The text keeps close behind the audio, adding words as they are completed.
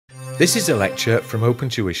This is a lecture from Open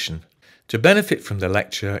Tuition. To benefit from the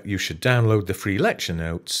lecture, you should download the free lecture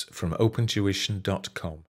notes from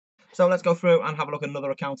opentuition.com. So let's go through and have a look at another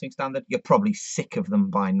accounting standard. You're probably sick of them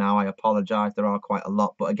by now. I apologise. There are quite a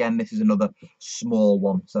lot. But again, this is another small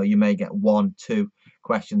one. So you may get 1, 2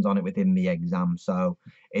 questions on it within the exam. So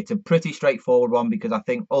it's a pretty straightforward one, because I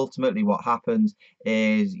think ultimately what happens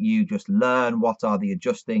is you just learn what are the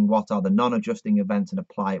adjusting, what are the non-adjusting events, and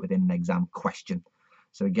apply it within an exam question.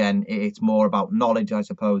 So again, it's more about knowledge, I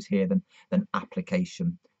suppose, here than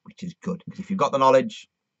application, which is good. Because if you've got the knowledge,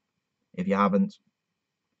 if you haven't,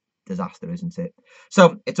 disaster, isn't it?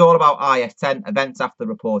 So it's all about IAS 10, events after the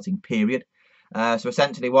reporting period. So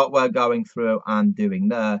essentially what we're going through and doing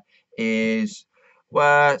there is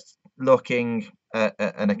we're looking at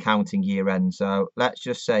an accounting year end. So let's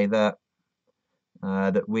just say that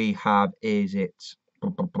that we have, is it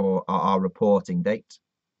our reporting date.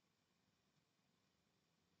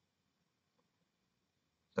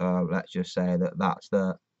 So let's just say that that's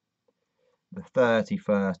the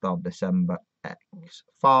 31st of December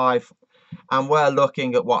X5, and we're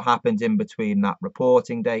looking at what happens in between that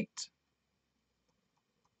reporting date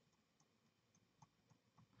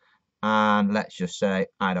and let's just say,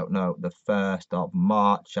 I don't know, the 1st of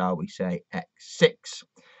March, shall we say, X6,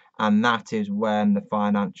 and that is when the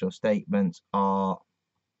financial statements are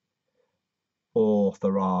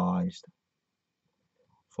authorized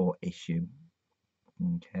for issue.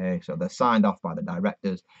 Okay, so they're signed off by the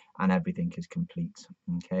directors and everything is complete.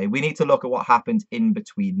 Okay, we need to look at what happens in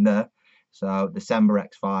between there. So December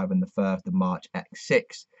X5 and the 1st of March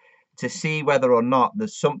X6 to see whether or not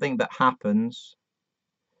there's something that happens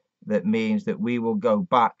that means that we will go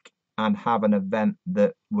back and have an event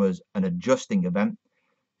that was an adjusting event.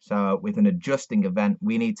 So with an adjusting event,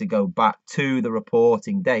 we need to go back to the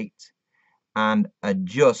reporting date and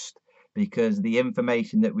adjust, because the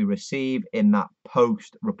information that we receive in that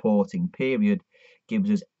post-reporting period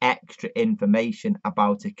gives us extra information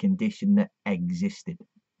about a condition that existed.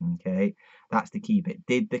 Okay, that's the key bit.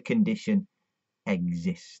 Did the condition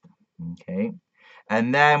exist? Okay,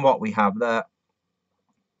 and then what we have there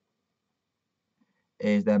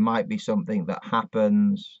is there might be something that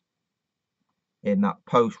happens in that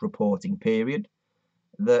post-reporting period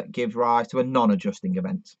that gives rise to a non-adjusting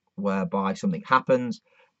event, whereby something happens,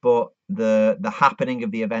 but the happening of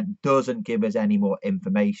the event doesn't give us any more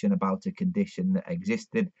information about a condition that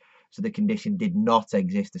existed. So the condition did not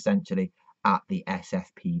exist essentially at the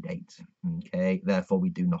SFP date. Okay, therefore we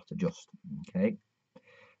do not adjust. Okay,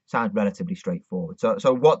 sounds relatively straightforward.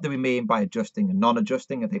 So what do we mean by adjusting and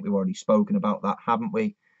non-adjusting? I think we've already spoken about that, haven't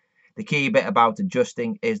we? The key bit about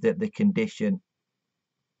adjusting is that the condition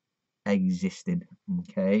existed.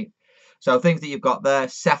 Okay, so things that you've got there: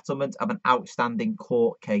 settlement of an outstanding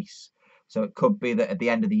court case. So it could be that at the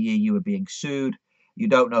end of the year you were being sued, you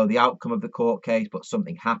don't know the outcome of the court case, but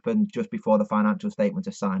something happened just before the financial statements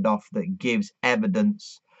are signed off that gives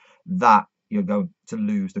evidence that you're going to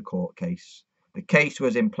lose the court case. The case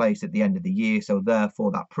was in place at the end of the year, so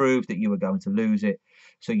therefore that proves that you were going to lose it.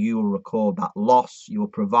 So you will record that loss. You will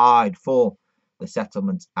provide for the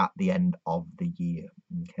settlement at the end of the year.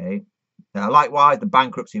 Okay. Likewise, the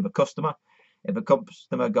bankruptcy of a customer. If a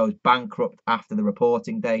customer goes bankrupt after the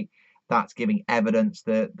reporting date, that's giving evidence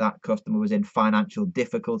that that customer was in financial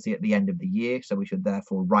difficulty at the end of the year. So we should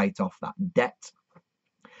therefore write off that debt.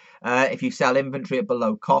 If you sell inventory at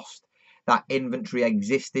below cost, that inventory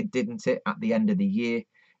existed, didn't it, at the end of the year?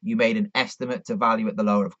 You made an estimate to value at the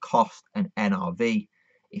lower of cost and NRV.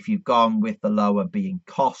 If you've gone with the lower being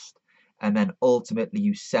cost, and then ultimately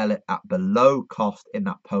you sell it at below cost in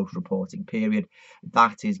that post-reporting period,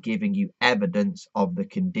 that is giving you evidence of the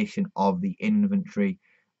condition of the inventory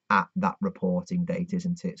at that reporting date,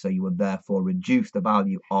 isn't it? So you will therefore reduce the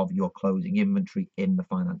value of your closing inventory in the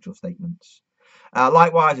financial statements.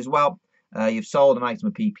 Likewise as well, you've sold an item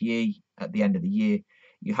of PPE at the end of the year.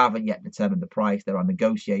 You haven't yet determined the price. There are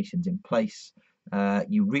negotiations in place.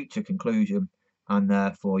 You reach a conclusion, and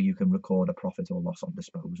therefore you can record a profit or loss on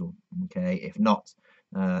disposal. Okay, if not,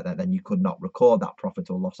 then you could not record that profit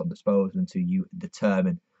or loss on disposal until you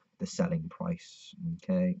determine the selling price.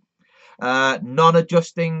 Okay,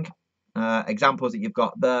 non-adjusting examples that you've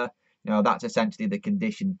got there, that's essentially the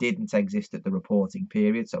condition didn't exist at the reporting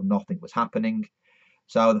period, so nothing was happening.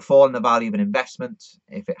 So the fall in the value of an investment,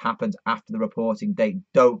 if it happens after the reporting date,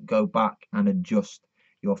 don't go back and adjust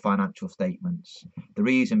your financial statements. The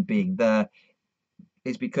reason being there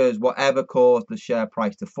is because whatever caused the share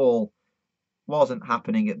price to fall wasn't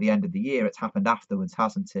happening at the end of the year. It's happened afterwards,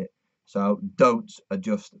 hasn't it? So don't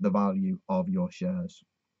adjust the value of your shares.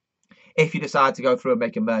 If you decide to go through and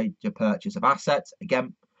make a major purchase of assets,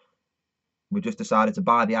 again, We just decided to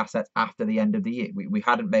buy the assets after the end of the year. We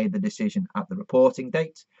hadn't made the decision at the reporting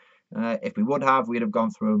date. If we would have, we'd have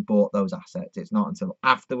gone through and bought those assets. It's not until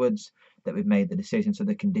afterwards that we've made the decision, so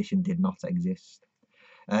the condition did not exist.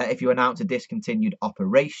 If you announce a discontinued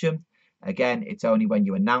operation, again, it's only when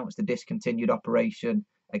you announce the discontinued operation,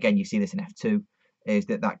 again, you see this in F2, is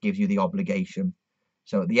that gives you the obligation.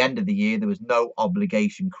 So at the end of the year, there was no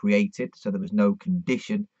obligation created, so there was no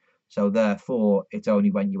condition. So therefore, it's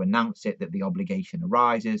only when you announce it that the obligation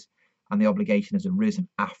arises, and the obligation has arisen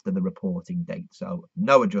after the reporting date. So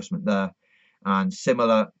no adjustment there. And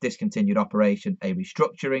similar discontinued operation, a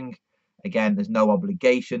restructuring. Again, there's no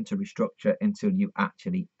obligation to restructure until you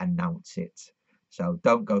actually announce it. So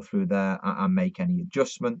don't go through there and make any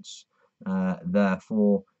adjustments.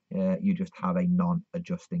 Therefore, you just have a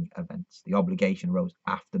non-adjusting event. The obligation arose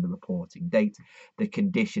after the reporting date. The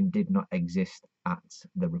condition did not exist at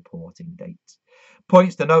the reporting date.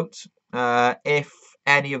 Points to note, if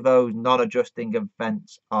any of those non-adjusting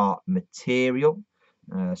events are material,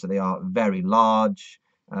 so they are very large,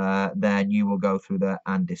 then you will go through there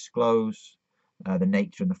and disclose the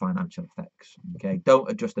nature and the financial effects. Okay,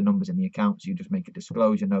 don't adjust the numbers in the accounts. You just make a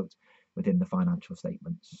disclosure note within the financial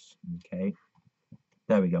statements. Okay,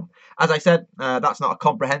 there we go. As I said, that's not a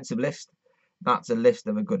comprehensive list. That's a list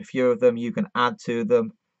of a good few of them. You can add to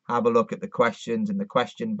them. Have a look at the questions in the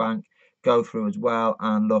question bank. Go through as well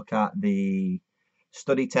and look at the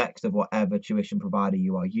study text of whatever tuition provider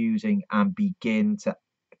you are using and begin to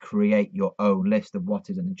create your own list of what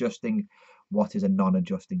is an adjusting, what is a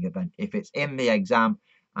non-adjusting event. If it's in the exam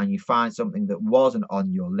and you find something that wasn't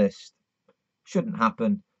on your list, shouldn't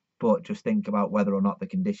happen, but just think about whether or not the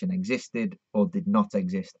condition existed or did not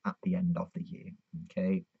exist at the end of the year.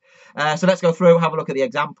 Okay, so let's go through, have a look at the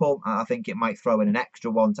example. I think it might throw in an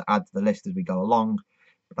extra one to add to the list as we go along,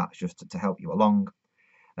 but that's just to help you along.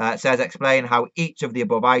 It says explain how each of the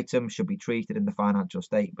above items should be treated in the financial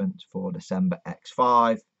statement for December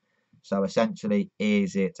X5. So essentially,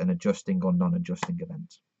 is it an adjusting or non-adjusting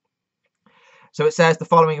event? So it says the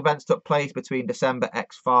following events took place between December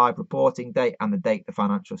X5 reporting date and the date the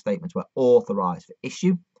financial statements were authorised for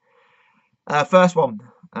issue. First one,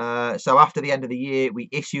 so after the end of the year, we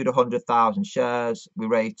issued 100,000 shares. We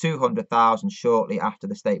raised 200,000 shortly after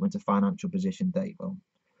the statement of financial position date. Well,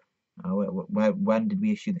 when did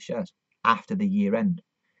we issue the shares? After the year end.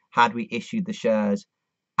 Had we issued the shares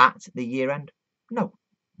at the year end? No.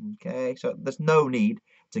 Okay, so there's no need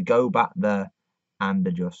to go back there and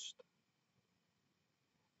adjust.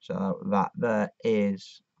 So that there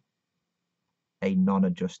is a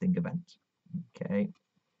non-adjusting event. Okay,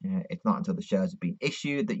 it's not until the shares have been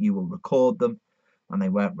issued that you will record them, and they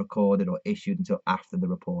weren't recorded or issued until after the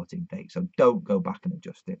reporting date. So don't go back and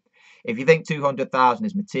adjust it. If you think 200,000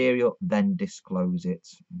 is material, then disclose it.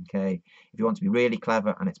 Okay, if you want to be really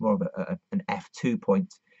clever, and it's more of an F2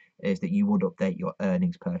 point, is that you would update your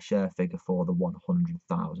earnings per share figure for the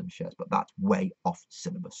 100,000 shares, but that's way off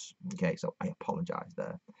syllabus. Okay, so I apologize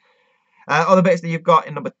there. Other bits that you've got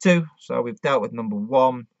in number 2, so we've dealt with number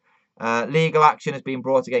 1. Legal action has been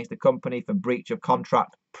brought against the company for breach of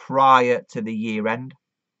contract prior to the year end.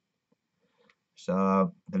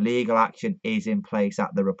 So the legal action is in place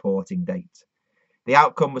at the reporting date. The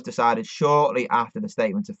outcome was decided shortly after the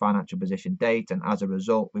statement of financial position date, and as a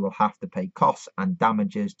result, we will have to pay costs and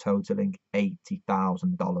damages totaling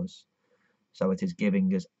 $80,000. So it is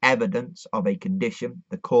giving us evidence of a condition,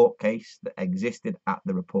 the court case that existed at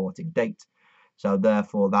the reporting date. So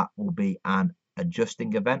therefore, that will be an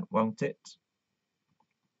adjusting event, won't it?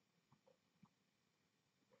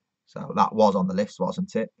 So that was on the list,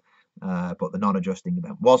 wasn't it? But the non-adjusting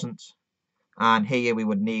event wasn't. And here we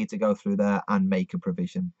would need to go through there and make a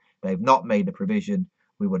provision. They've not made a provision.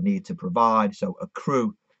 We would need to provide, so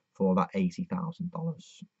accrue for that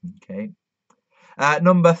 $80,000. Okay.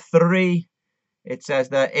 Number 3, it says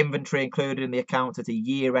that inventory included in the account at a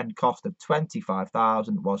year-end cost of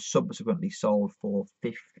 $25,000 was subsequently sold for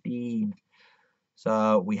 $15,000.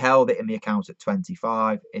 So we held it in the accounts at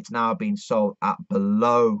 $25,000. It's now been sold at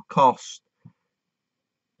below cost.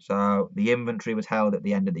 So the inventory was held at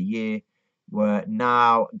the end of the year. We're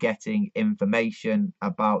now getting information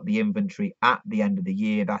about the inventory at the end of the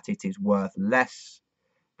year that it is worth less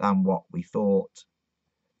than what we thought.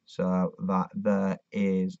 So that there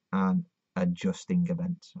is an adjusting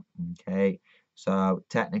event. Okay, so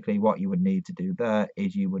technically what you would need to do there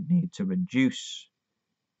is you would need to reduce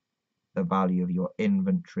the value of your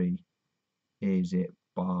inventory. Is it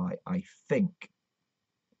by, I think,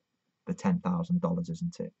 the $10,000,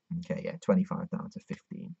 isn't it? Okay, yeah, 25 down to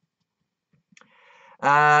 15.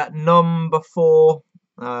 Number 4,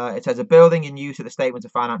 It says a building in use at the statement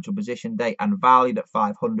of financial position date and valued at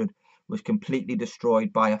 500 was completely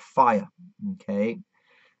destroyed by a fire. Okay,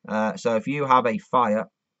 so if you have a fire,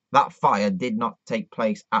 that fire did not take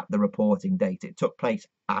place at the reporting date. It took place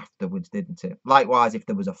afterwards, didn't it? Likewise, if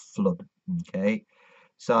there was a flood. Okay,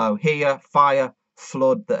 so here, fire,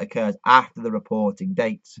 flood that occurs after the reporting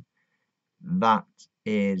date, that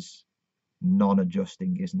is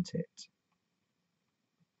non-adjusting, isn't it?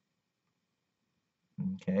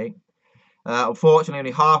 Okay. Unfortunately,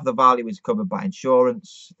 only half of the value is covered by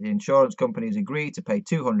insurance. The insurance company has agreed to pay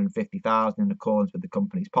 $250,000 in accordance with the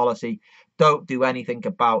company's policy. Don't do anything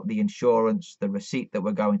about the insurance, the receipt that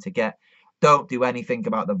we're going to get. Don't do anything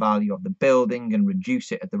about the value of the building and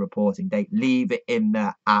reduce it at the reporting date. Leave it in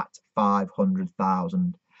there at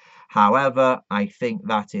 $500,000. However, I think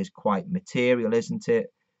that is quite material, isn't it?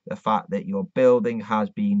 The fact that your building has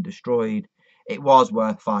been destroyed. It was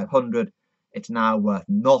worth 500. It's now worth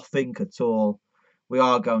nothing at all. We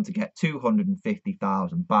are going to get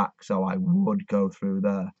 250,000 back, so I would go through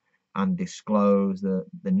there and disclose the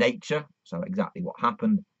nature, so exactly what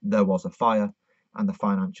happened. There was a fire and the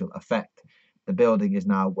financial effect. The building is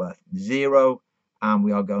now worth 0, and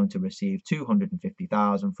we are going to receive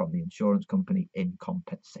 250,000 from the insurance company in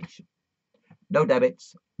compensation. No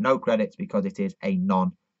debits, no credits, because it is a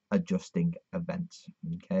non-adjusting event.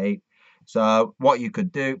 Okay, so what you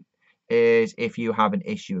could do is, if you have an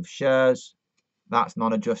issue of shares, that's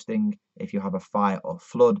non-adjusting. If you have a fire or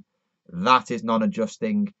flood, that is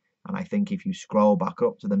non-adjusting. And I think if you scroll back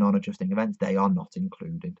up to the non-adjusting events, they are not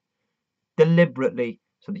included deliberately,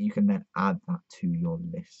 so that you can then add that to your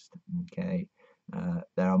list. Okay,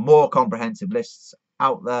 there are more comprehensive lists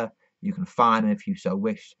out there. You can find them if you so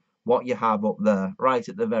wish. What you have up there, right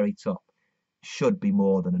at the very top, should be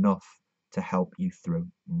more than enough to help you through.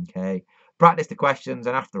 Okay, practice the questions,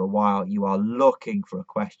 and after a while you are looking for a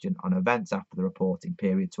question on events after the reporting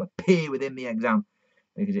period to appear within the exam,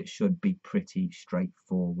 because it should be pretty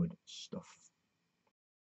straightforward stuff.